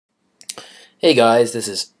Hey guys, this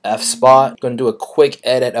is Effspot. I'm going to do a quick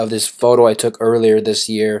edit of this photo I took earlier this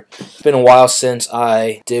year. It's been a while since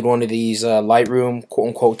I did one of these Lightroom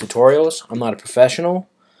quote-unquote tutorials. I'm not a professional.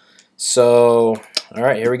 So,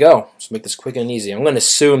 alright, here we go. Let's make this quick and easy. I'm going to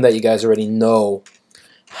assume that you guys already know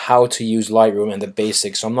how to use Lightroom and the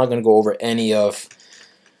basics, so I'm not going to go over any of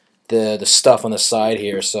the stuff on the side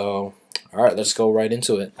here. So, alright, let's go right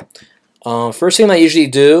into it. First thing I usually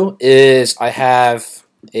do is I have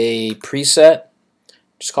a preset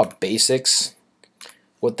just called basics.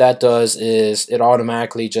 What that does is it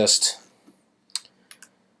automatically just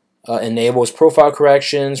enables profile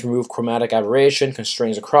corrections, remove chromatic aberration,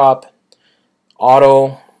 constrains the crop,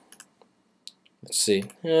 auto. Let's see,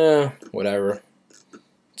 whatever.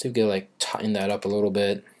 Let's see if we can like tighten that up a little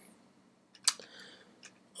bit.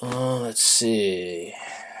 Let's see.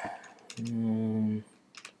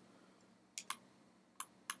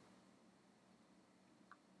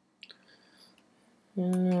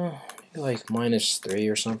 Maybe like -3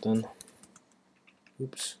 or something.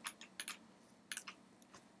 Oops.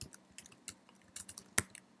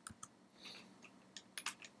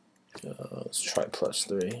 Let's try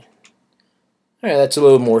 +3. Alright, that's a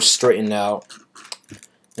little more straightened out.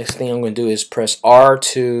 Next thing I'm going to do is press R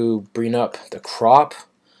to bring up the crop.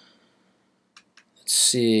 Let's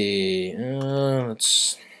see.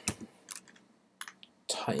 Let's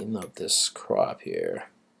tighten up this crop here.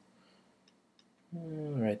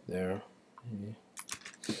 Right there. Maybe.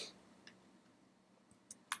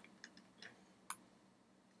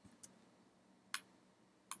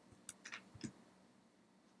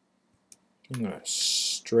 I'm going to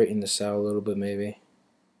straighten this out a little bit maybe.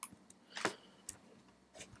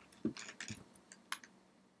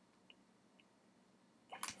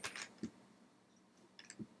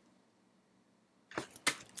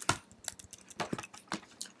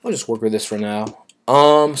 I'll just work with this for now.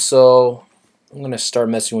 So I'm going to start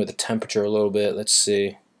messing with the temperature a little bit. Let's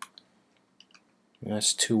see.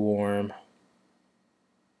 That's too warm.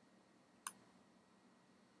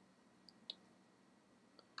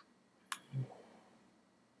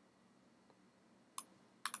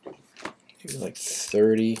 Maybe like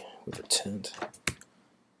 30 with a tint.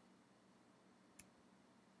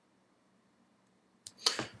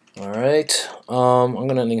 Alright, I'm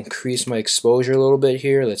going to increase my exposure a little bit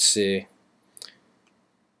here. Let's see.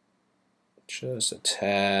 Just a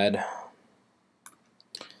tad.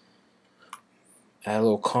 Add a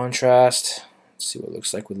little contrast. Let's see what it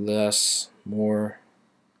looks like with less, more.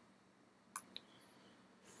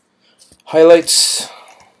 Highlights.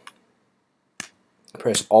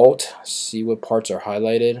 Press Alt, see what parts are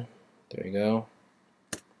highlighted. There you go.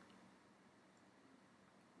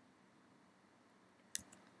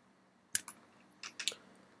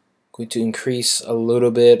 Going to increase a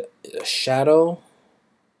little bit shadow.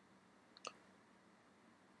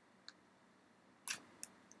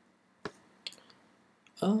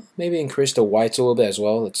 Maybe increase the whites a little bit as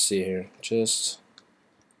well. Let's see here. Just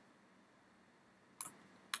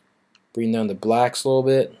bring down the blacks a little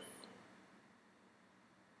bit.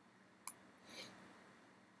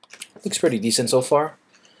 Looks pretty decent so far.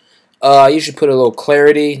 I usually put a little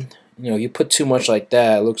clarity. You know, you put too much like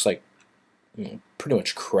that, it looks like pretty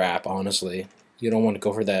much crap, honestly. You don't want to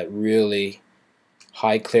go for that really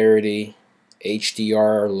high clarity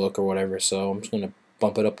HDR look or whatever, so I'm just going to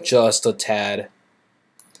bump it up just a tad.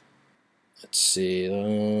 Let's see,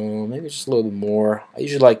 maybe just a little bit more. I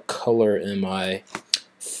usually like color in my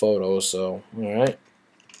photos, so alright.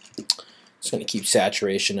 Just going to keep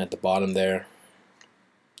saturation at the bottom there.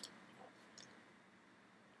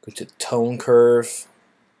 Go to tone curve.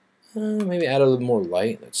 Maybe add a little more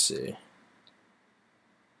light. Let's see.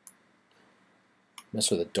 Mess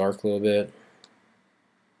with the dark a little bit.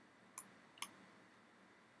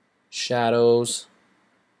 Shadows.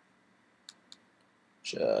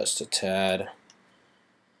 Just a tad.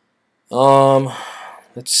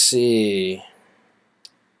 Let's see.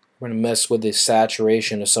 We're gonna mess with the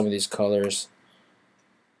saturation of some of these colors.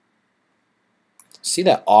 See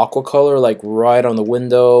that aqua color like right on the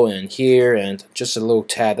window and here and just a little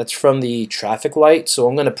tad. That's from the traffic light, so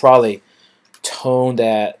I'm gonna probably tone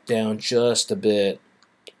that down just a bit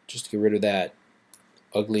just to get rid of that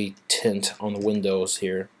ugly tint on the windows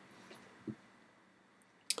here.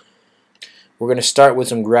 We're going to start with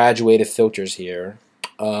some graduated filters here.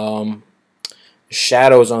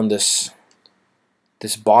 Shadows on this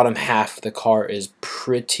bottom half of the car is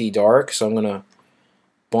pretty dark, so I'm going to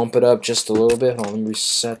bump it up just a little bit. Hold on, let me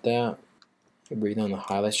reset that. Bring down the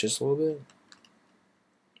highlights just a little bit.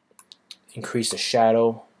 Increase the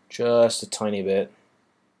shadow just a tiny bit.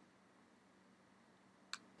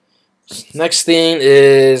 Next thing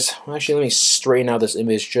is, actually let me straighten out this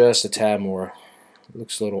image just a tad more. It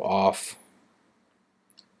looks a little off.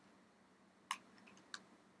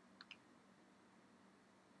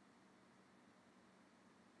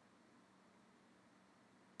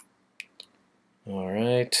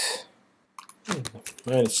 Alright.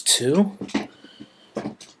 Alright, it's 2.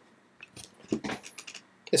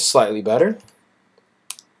 It's slightly better.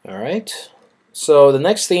 Alright. So the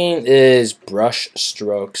next thing is brush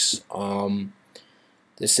strokes.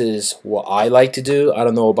 This is what I like to do. I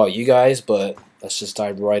don't know about you guys, but let's just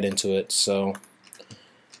dive right into it. So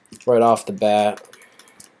right off the bat,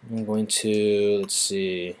 I'm going to, let's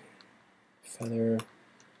see, feather,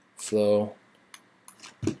 flow.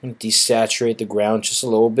 I'm going to desaturate the ground just a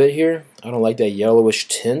little bit here. I don't like that yellowish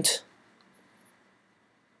tint.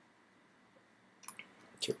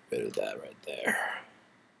 Get rid of that right there.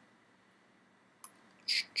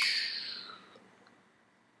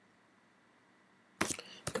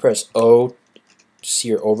 Press O to see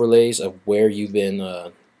your overlays of where you've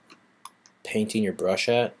been painting your brush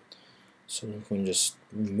at. So you can just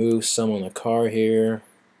remove some on the car here.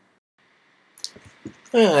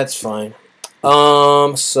 That's fine.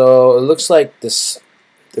 So it looks like the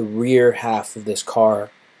rear half of this car,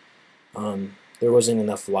 there wasn't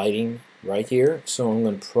enough lighting right here, so I'm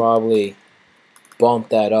going to probably bump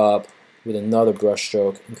that up with another brush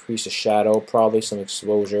stroke, increase the shadow, probably some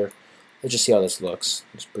exposure. Let's just see how this looks.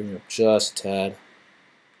 Just bring it up just a tad.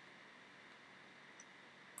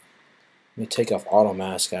 Let me take off auto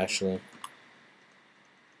mask actually.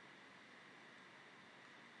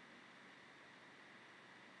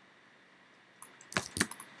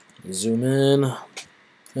 Zoom in. I'm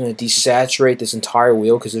going to desaturate this entire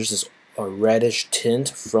wheel because there's this reddish tint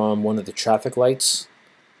from one of the traffic lights.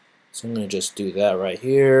 So I'm going to just do that right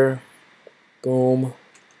here. Boom.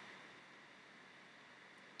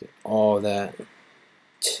 Get all that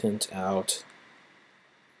tint out.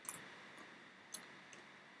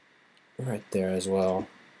 Right there as well.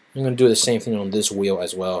 I'm going to do the same thing on this wheel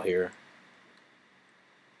as well here.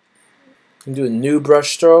 I'm going to do a new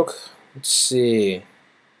brush stroke. Let's see.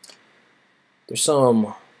 There's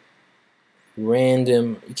some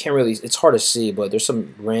random, you can't really, it's hard to see, but there's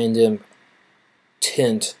some random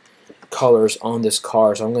tint colors on this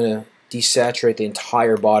car, so I'm going to desaturate the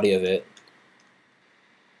entire body of it.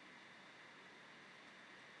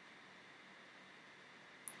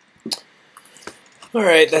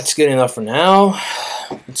 Alright, that's good enough for now.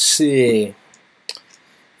 Let's see.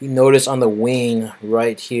 You notice on the wing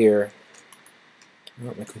right here,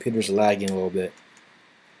 oh, my computer's lagging a little bit.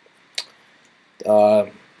 The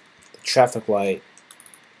traffic light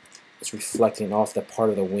is reflecting off that part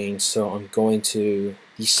of the wing, so I'm going to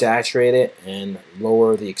desaturate it and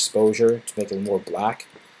lower the exposure to make it more black.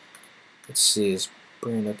 Let's see, let's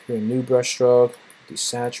bring it up here, new brush stroke,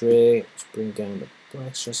 desaturate, let's bring down the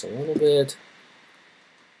blacks just a little bit.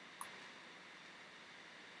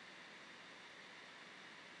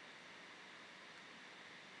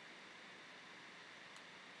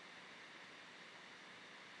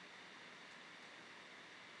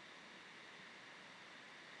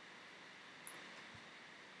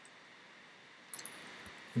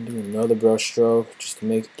 And do another brush stroke just to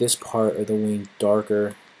make this part of the wing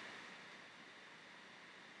darker.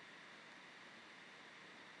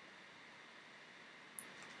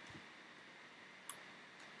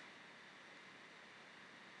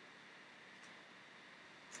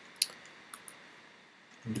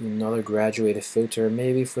 And do another graduated filter,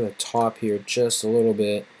 maybe for the top here just a little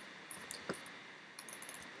bit.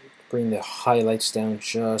 Bring the highlights down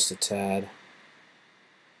just a tad.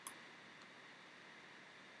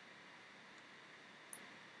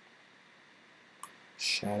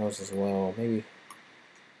 Shadows as well, maybe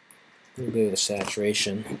a little bit of the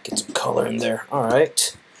saturation, get some color in there.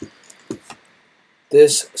 Alright,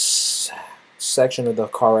 this section of the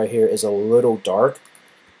car right here is a little dark,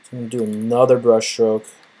 so I'm going to do another brush stroke,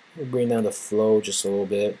 bring down the flow just a little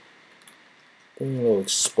bit, bring a little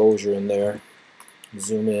exposure in there,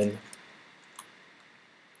 zoom in,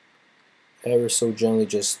 ever so gently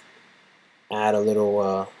just add a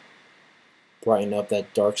little, brighten up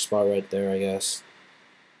that dark spot right there, I guess.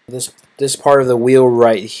 This part of the wheel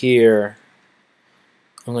right here,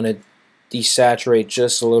 I'm going to desaturate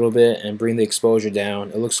just a little bit and bring the exposure down.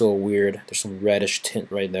 It looks a little weird. There's some reddish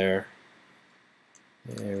tint right there.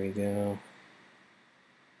 There we go.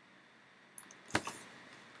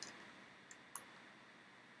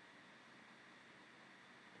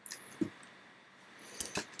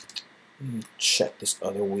 Let me check this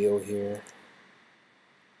other wheel here.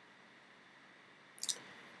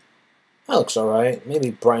 That looks alright.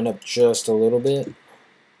 Maybe brighten up just a little bit.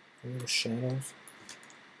 Little shadows.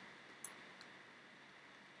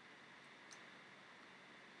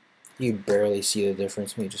 You barely see the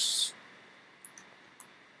difference. Let me just.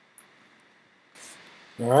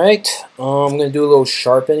 Alright, I'm going to do a little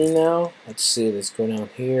sharpening now. Let's see, let's go down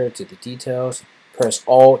here to the details. Press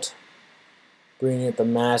Alt. Bring up the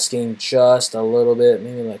masking just a little bit,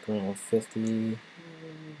 maybe like around 50.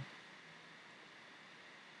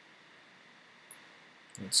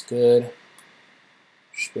 That's good.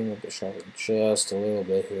 Just bring up the sharpening just a little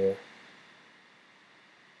bit here.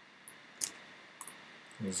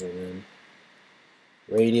 Zoom in.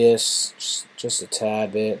 Radius, just a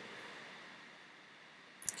tad bit.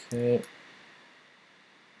 Okay.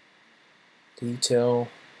 Detail.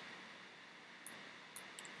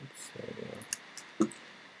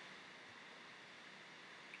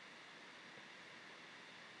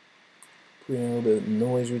 Put in a little bit of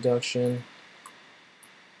noise reduction.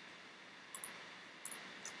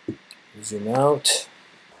 Zoom out.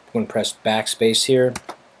 I'm going to press backspace here.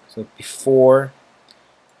 So before,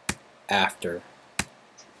 after.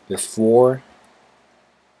 Before,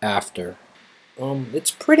 after. It's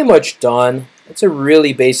pretty much done. It's a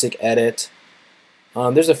really basic edit.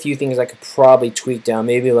 There's a few things I could probably tweak down.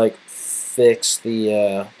 Maybe like fix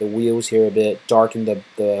the wheels here a bit, darken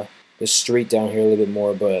the street down here a little bit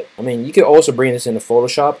more. But I mean, you could also bring this into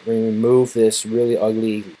Photoshop and remove this really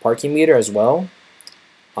ugly parking meter as well.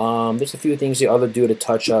 There's a few things the other do to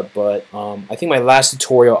touch up, but I think my last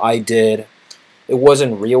tutorial I did, it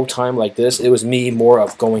wasn't real time like this. It was me more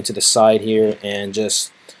of going to the side here and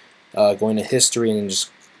just going to history and just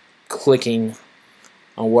clicking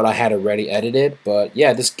on what I had already edited. But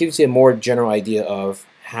yeah, this gives you a more general idea of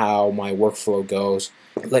how my workflow goes.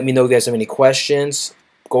 Let me know if you guys have any questions.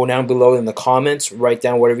 Go down below in the comments, write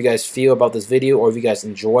down whatever you guys feel about this video, or if you guys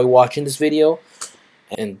enjoy watching this video.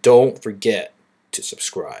 And don't forget to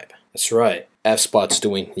subscribe. That's right, Effspot's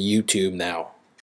doing YouTube now.